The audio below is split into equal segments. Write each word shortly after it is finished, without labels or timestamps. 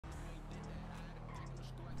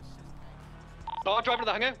Car driving to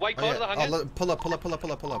the hangar. White car to the hangar. Oh, pull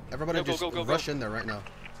up. Everybody just rush in there right now.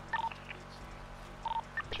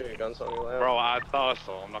 Sure your guns on your lap. Bro, I thought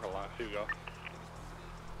so. I'm not gonna lie. Here you go.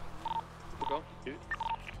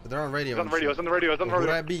 They're on radio. It's on the radio. It's on the radio. It's on the radio.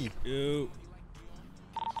 Who would I be? Yo.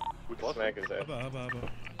 Smack his head.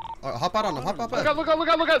 Hop out on him. Hop out. Look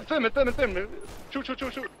out. It's him.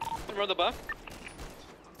 Shoot. Around the back.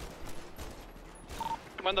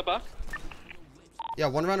 Come on the back. Yeah,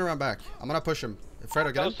 one round around back. I'm gonna push him.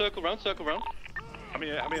 Fredo, get him. Circle round. I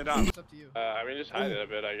mean, down. It's up to you. I mean, just hide it a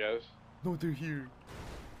bit, I guess. No, they're here.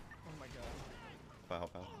 Oh my god.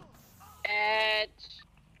 Help out.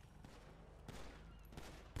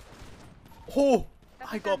 Oh!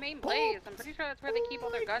 That's like their main blaze. I'm pretty sure that's where they keep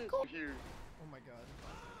all their guns. Here. Oh my god.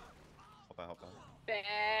 Help out.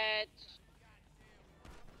 Bitch.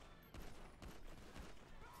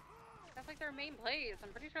 That's like their main blaze. I'm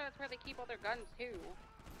pretty sure that's where they keep all their guns too.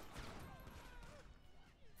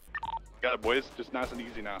 Got it, boys. Just nice and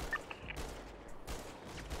easy now.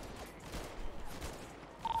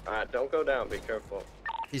 Alright, don't go down. Be careful.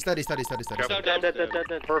 He's dead. Perfect.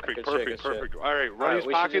 All right, run these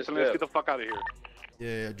pockets and let's get the fuck out of here.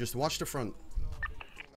 Yeah, just watch the front.